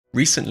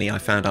Recently I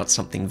found out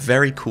something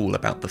very cool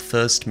about the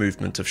first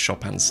movement of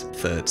Chopin's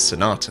Third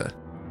Sonata.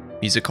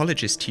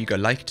 Musicologist Hugo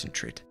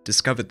Leichtentritt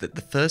discovered that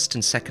the first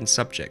and second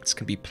subjects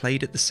can be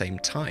played at the same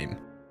time,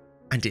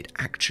 and it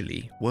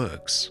actually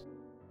works.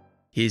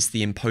 Here's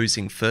the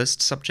imposing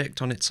first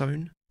subject on its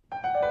own.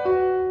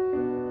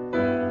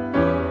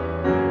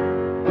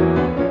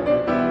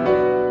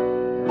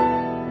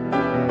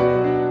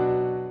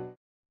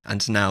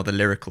 And now the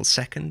lyrical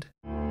second.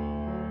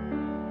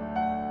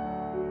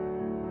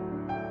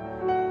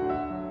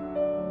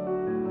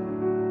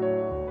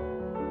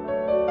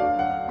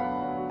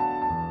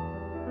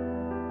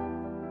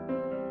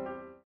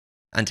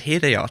 And here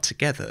they are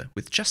together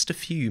with just a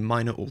few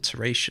minor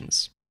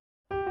alterations.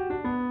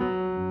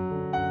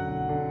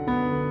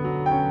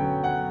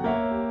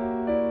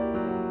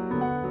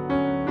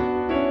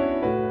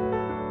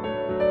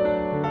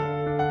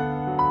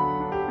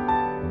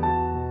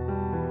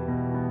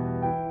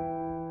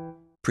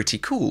 Pretty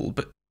cool,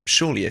 but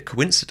surely a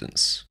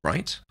coincidence,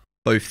 right?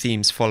 Both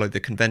themes follow the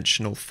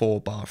conventional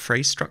 4-bar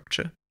phrase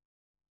structure.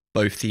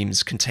 Both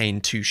themes contain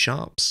 2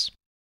 sharps.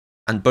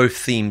 And both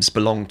themes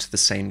belong to the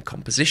same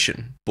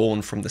composition,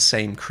 born from the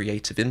same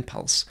creative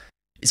impulse.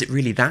 Is it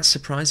really that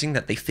surprising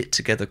that they fit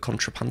together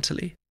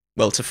contrapuntally?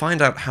 Well, to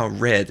find out how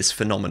rare this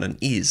phenomenon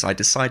is, I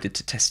decided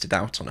to test it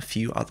out on a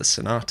few other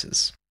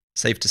sonatas.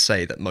 Safe to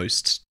say that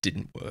most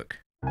didn't work.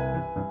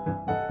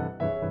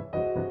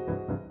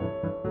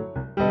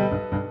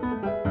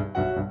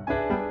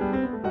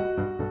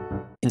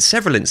 In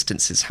several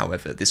instances,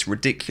 however, this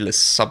ridiculous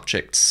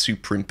subject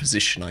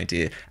superimposition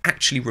idea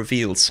actually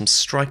revealed some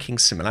striking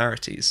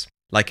similarities,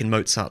 like in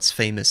Mozart's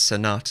famous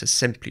Sonata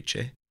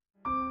Semplice,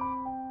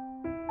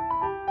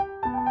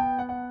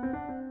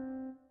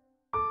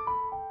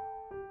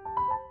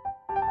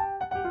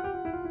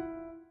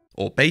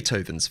 or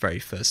Beethoven's very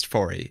first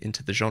foray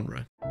into the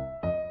genre.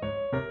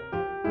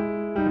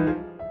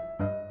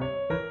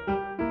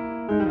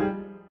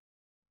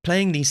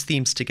 Playing these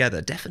themes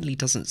together definitely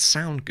doesn't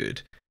sound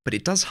good, but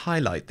it does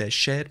highlight their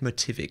shared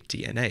motivic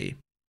DNA.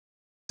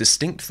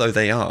 Distinct though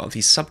they are,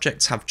 these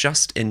subjects have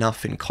just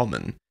enough in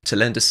common to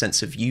lend a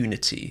sense of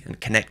unity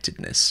and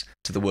connectedness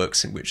to the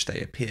works in which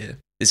they appear.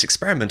 This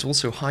experiment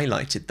also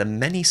highlighted the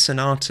many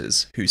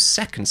sonatas whose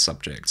second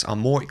subjects are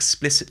more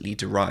explicitly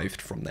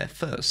derived from their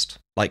first,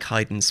 like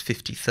Haydn's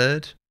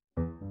 53rd,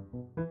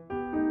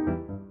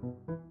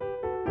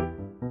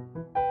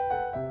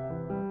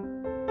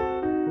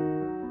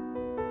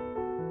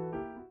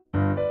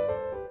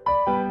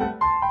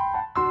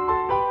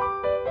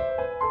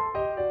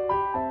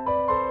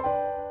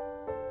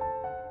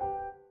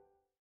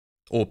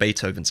 or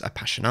Beethoven's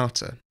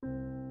Appassionata.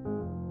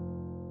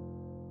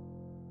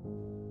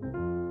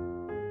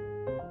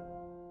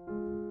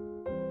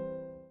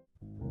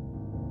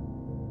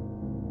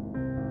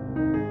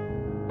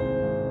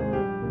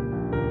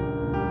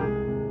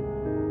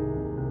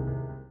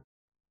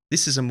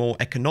 This is a more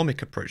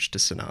economic approach to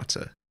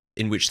sonata,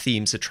 in which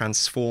themes are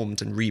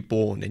transformed and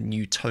reborn in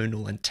new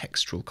tonal and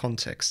textural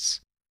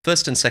contexts.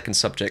 First and second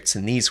subjects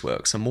in these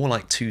works are more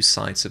like 2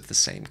 sides of the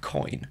same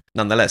coin.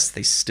 Nonetheless,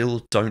 they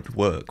still don't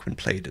work when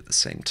played at the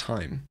same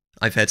time.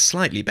 I fared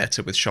slightly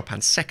better with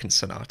Chopin's second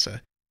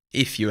sonata,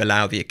 if you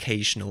allow the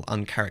occasional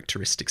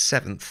uncharacteristic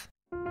 7th.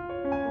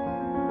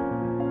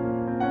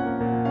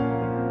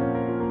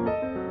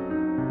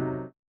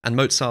 And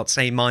Mozart's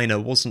A minor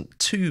wasn't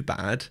too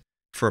bad,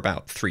 for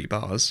about 3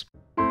 bars.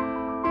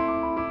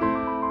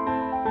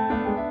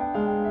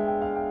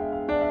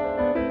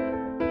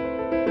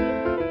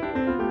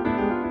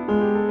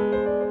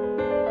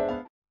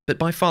 But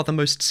by far the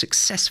most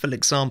successful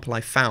example I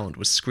found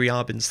was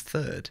Scriabin's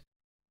third.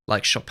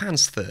 Like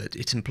Chopin's third,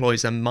 it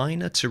employs a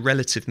minor to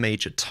relative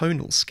major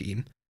tonal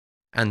scheme,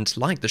 and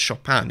like the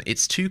Chopin,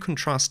 its 2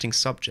 contrasting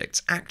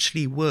subjects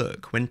actually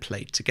work when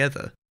played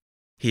together.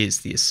 Here's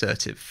the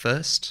assertive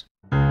first,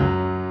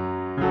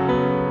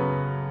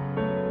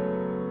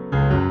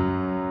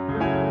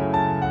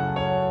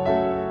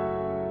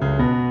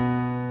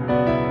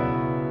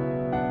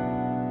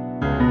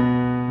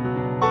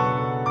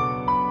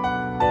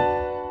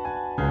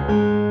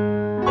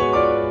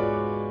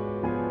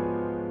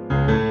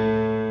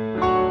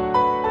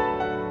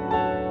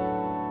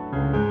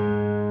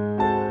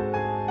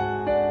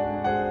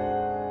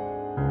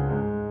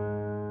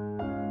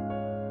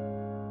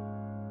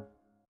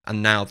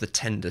 and now the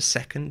tender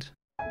second.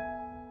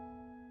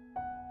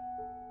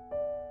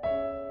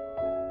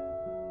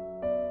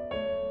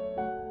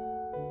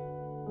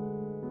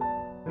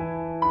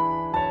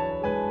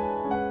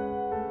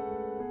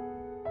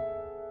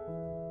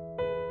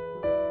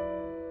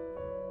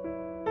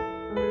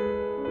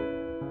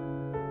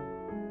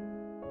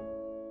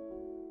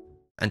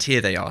 And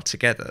here they are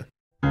together.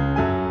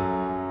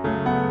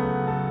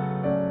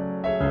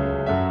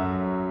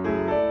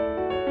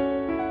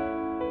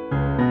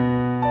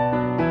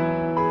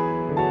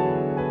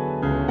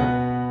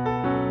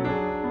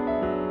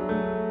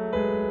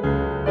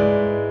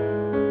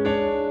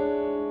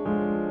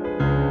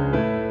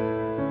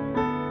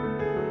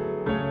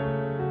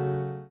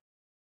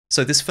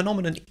 So this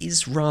phenomenon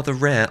is rather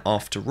rare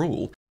after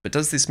all, but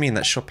does this mean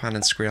that Chopin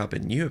and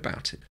Scriabin knew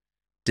about it?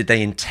 Did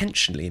they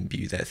intentionally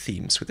imbue their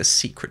themes with a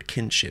secret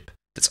kinship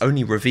that's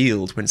only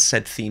revealed when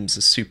said themes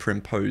are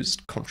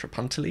superimposed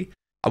contrapuntally?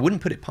 I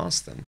wouldn't put it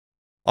past them.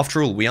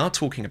 After all, we are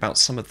talking about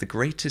some of the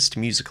greatest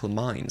musical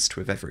minds to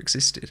have ever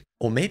existed.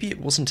 Or maybe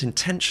it wasn't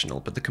intentional,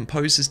 but the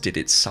composers did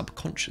it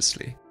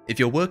subconsciously. If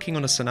you're working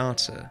on a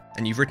sonata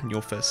and you've written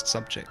your first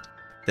subject,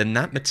 then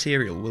that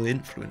material will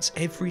influence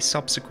every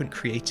subsequent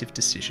creative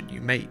decision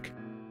you make,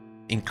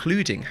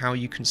 including how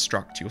you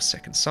construct your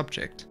second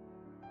subject.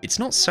 It's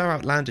not so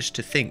outlandish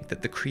to think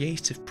that the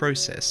creative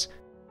process,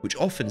 which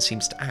often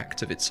seems to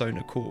act of its own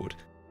accord,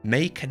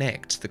 may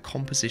connect the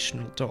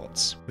compositional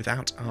dots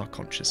without our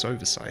conscious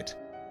oversight.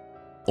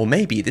 Or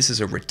maybe this is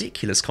a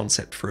ridiculous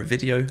concept for a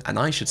video and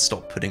I should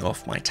stop putting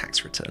off my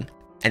tax return.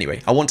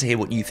 Anyway, I want to hear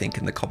what you think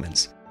in the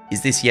comments.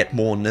 Is this yet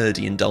more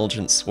nerdy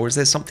indulgence, or is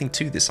there something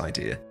to this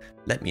idea?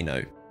 Let me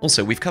know.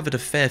 Also, we've covered a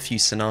fair few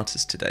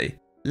sonatas today.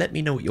 Let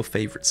me know what your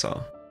favourites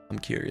are. I'm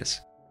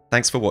curious.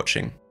 Thanks for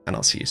watching, and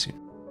I'll see you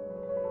soon.